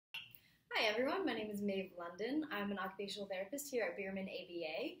Hi everyone, my name is Maeve London. I'm an occupational therapist here at Bierman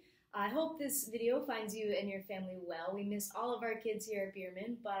AVA. I hope this video finds you and your family well. We miss all of our kids here at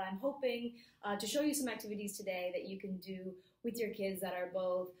Bierman, but I'm hoping to show you some activities today that you can do with your kids that are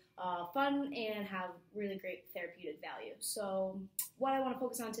both fun and have really great therapeutic value. So what I want to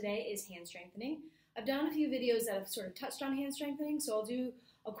focus on today is hand strengthening. I've done a few videos that have sort of touched on hand strengthening, so I'll do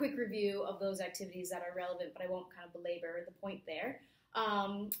a quick review of those activities that are relevant, but I won't kind of belabor the point there.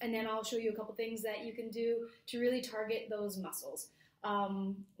 And then I'll show you a couple things that you can do to really target those muscles.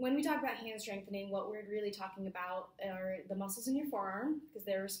 When we talk about hand strengthening, what we're really talking about are the muscles in your forearm, because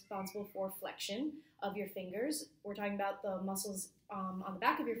they're responsible for flexion of your fingers. We're talking about the muscles on the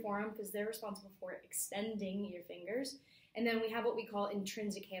back of your forearm, because they're responsible for extending your fingers. And then we have what we call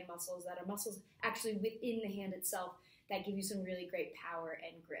intrinsic hand muscles, that are muscles actually within the hand itself that give you some really great power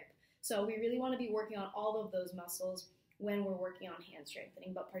and grip. So we really want to be working on all of those muscles when we're working on hand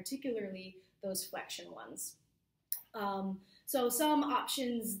strengthening, but particularly those flexion ones. So some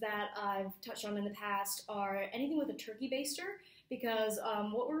options that I've touched on in the past are anything with a turkey baster, because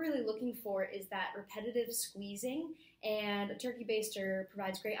what we're really looking for is that repetitive squeezing, and a turkey baster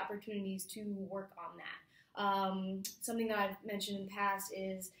provides great opportunities to work on that. Something that I've mentioned in the past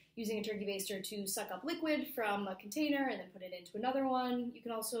is using a turkey baster to suck up liquid from a container and then put it into another one. You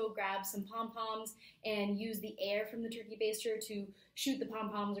can also grab some pom-poms and use the air from the turkey baster to shoot the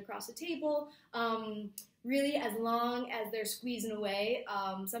pom-poms across the table. Really, as long as they're squeezing away,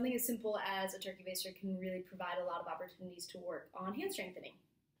 something as simple as a turkey baster can really provide a lot of opportunities to work on hand strengthening.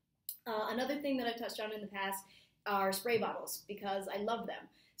 Another thing that I've touched on in the past are spray bottles, because I love them.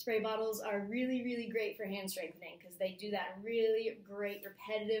 Spray bottles are really, really great for hand strengthening because they do that really great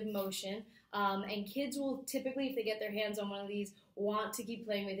repetitive motion. And kids will typically, if they get their hands on one of these, want to keep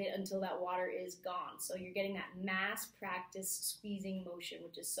playing with it until that water is gone. So you're getting that mass practice squeezing motion,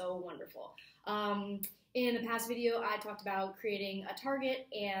 which is so wonderful. In a past video, I talked about creating a target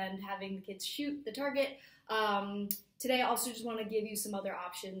and having the kids shoot the target. Today, I also just want to give you some other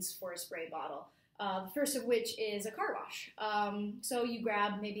options for a spray bottle. The first of which is a car wash. So you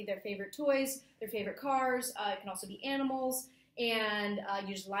grab maybe their favorite toys, their favorite cars, it can also be animals, and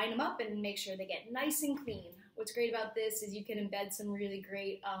you just line them up and make sure they get nice and clean. What's great about this is you can embed some really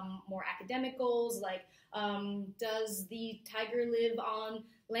great, more academic goals, like does the tiger live on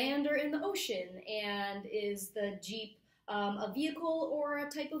land or in the ocean, and is the Jeep a vehicle or a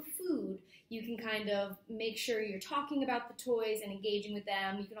type of food? You can kind of make sure you're talking about the toys and engaging with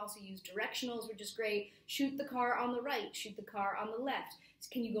them. You can also use directionals, which is great. Shoot the car on the right, shoot the car on the left.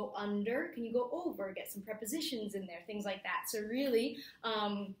 Can you go under? Can you go over? Get some prepositions in there, things like that. So really,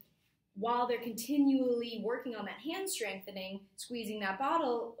 while they're continually working on that hand strengthening, squeezing that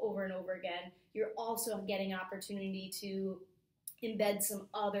bottle over and over again, you're also getting an opportunity to embed some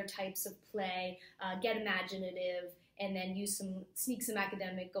other types of play, get imaginative, and then sneak some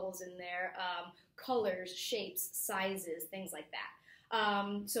academic goals in there, colors, shapes, sizes, things like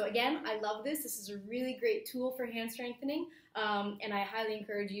that. So again, I love this. This is a really great tool for hand strengthening, and I highly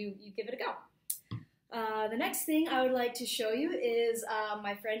encourage you give it a go. The next thing I would like to show you is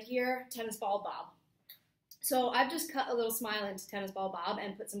my friend here, Tennis Ball Bob. So I've just cut a little smile into Tennis Ball Bob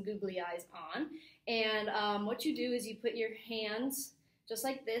and put some googly eyes on. And what you do is you put your hands just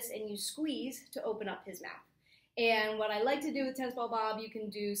like this and you squeeze to open up his mouth. And what I like to do with Tennis Ball Bob, you can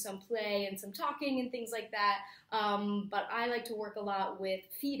do some play and some talking and things like that, but I like to work a lot with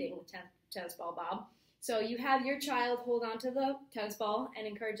feeding with Tennis Ball Bob. So you have your child hold on to the tennis ball and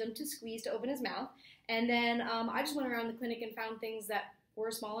encourage them to squeeze to open his mouth, and then I just went around the clinic and found things that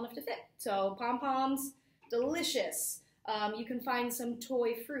were small enough to fit. So pom-poms, delicious. You can find some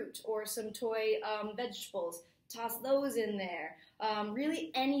toy fruit or some toy vegetables, toss those in there.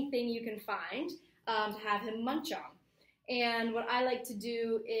 Really anything you can find to have him munch on. And what I like to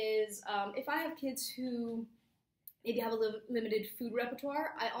do is, if I have kids who maybe have a limited food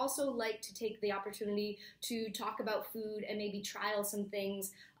repertoire, I also like to take the opportunity to talk about food and maybe trial some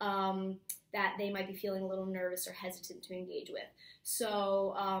things that they might be feeling a little nervous or hesitant to engage with.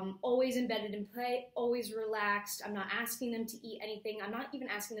 So always embedded in play, always relaxed. I'm not asking them to eat anything. I'm not even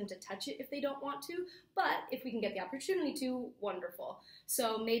asking them to touch it if they don't want to, but if we can get the opportunity to, wonderful.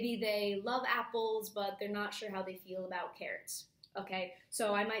 So maybe they love apples, but they're not sure how they feel about carrots. Okay,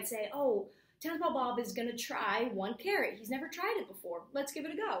 so I might say, oh, Tennis Ball Bob is gonna try one carrot. He's never tried it before. Let's give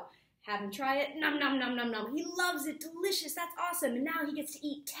it a go. Have him try it. Nom, nom, nom, nom, nom. He loves it. Delicious. That's awesome. And now he gets to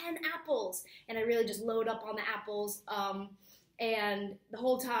eat 10 apples. And I really just load up on the apples. And the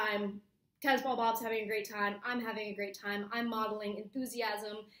whole time, Tennis Ball Bob's having a great time. I'm having a great time. I'm modeling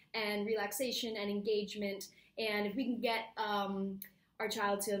enthusiasm and relaxation and engagement. And if we can get our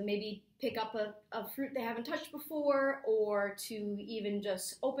child to maybe pick up a fruit they haven't touched before, or to even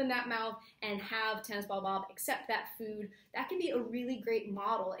just open that mouth and have Tennis Ball Bob accept that food. That can be a really great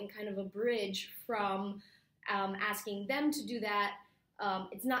model and kind of a bridge from asking them to do that.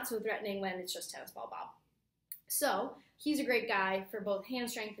 It's not so threatening when it's just Tennis Ball Bob. So he's a great guy for both hand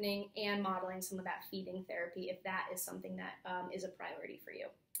strengthening and modeling some of that feeding therapy if that is something that is a priority for you.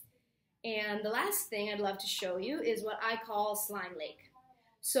 And the last thing I'd love to show you is what I call Slime Lake.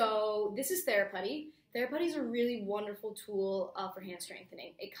 So this is TheraPutty. TheraPutty is a really wonderful tool for hand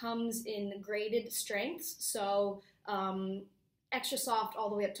strengthening. It comes in graded strengths, so extra soft all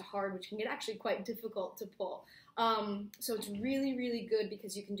the way up to hard, which can get actually quite difficult to pull. So it's really, really good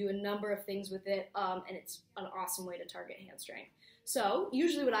because you can do a number of things with it, and it's an awesome way to target hand strength. So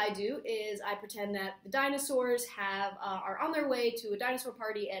usually what I do is I pretend that the dinosaurs are on their way to a dinosaur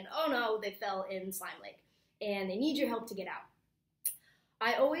party, and oh no, they fell in Slime Lake, and they need your help to get out.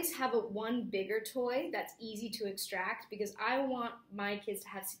 I always have one bigger toy that's easy to extract because I want my kids to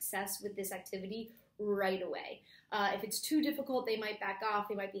have success with this activity right away. If it's too difficult, they might back off,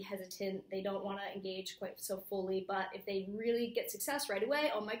 they might be hesitant, they don't want to engage quite so fully, but if they really get success right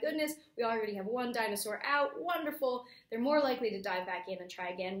away, oh my goodness, we already have one dinosaur out, wonderful, they're more likely to dive back in and try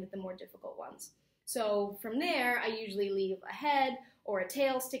again with the more difficult ones. So from there, I usually leave a head or a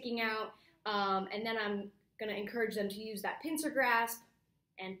tail sticking out, and then I'm going to encourage them to use that pincer grasp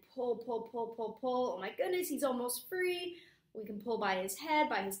and pull, pull, pull, pull, pull. Oh my goodness, he's almost free. We can pull by his head,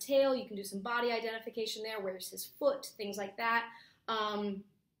 by his tail. You can do some body identification there. Where's his foot? Things like that. And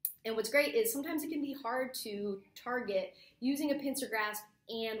what's great is sometimes it can be hard to target using a pincer grasp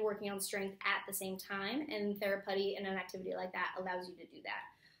and working on strength at the same time. And TheraPutty and an activity like that allows you to do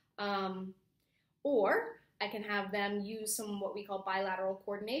that. Or I can have them use some what we call bilateral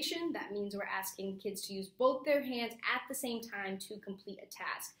coordination. That means we're asking kids to use both their hands at the same time to complete a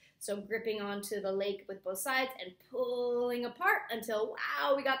task. So gripping onto the lake with both sides and pulling apart until,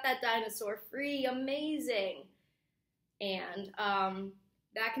 wow, we got that dinosaur free, amazing. And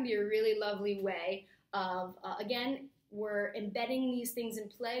that can be a really lovely way of, again, we're embedding these things in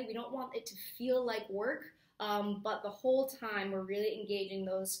play. We don't want it to feel like work, but the whole time we're really engaging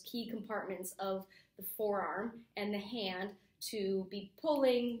those key compartments of the forearm and the hand to be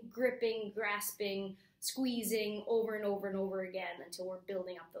pulling, gripping, grasping, squeezing over and over and over again until we're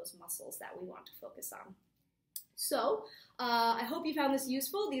building up those muscles that we want to focus on. So I hope you found this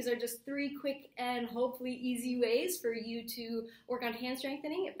useful. These are just 3 quick and hopefully easy ways for you to work on hand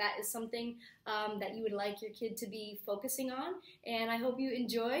strengthening if that is something that you would like your kid to be focusing on. And I hope you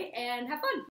enjoy and have fun.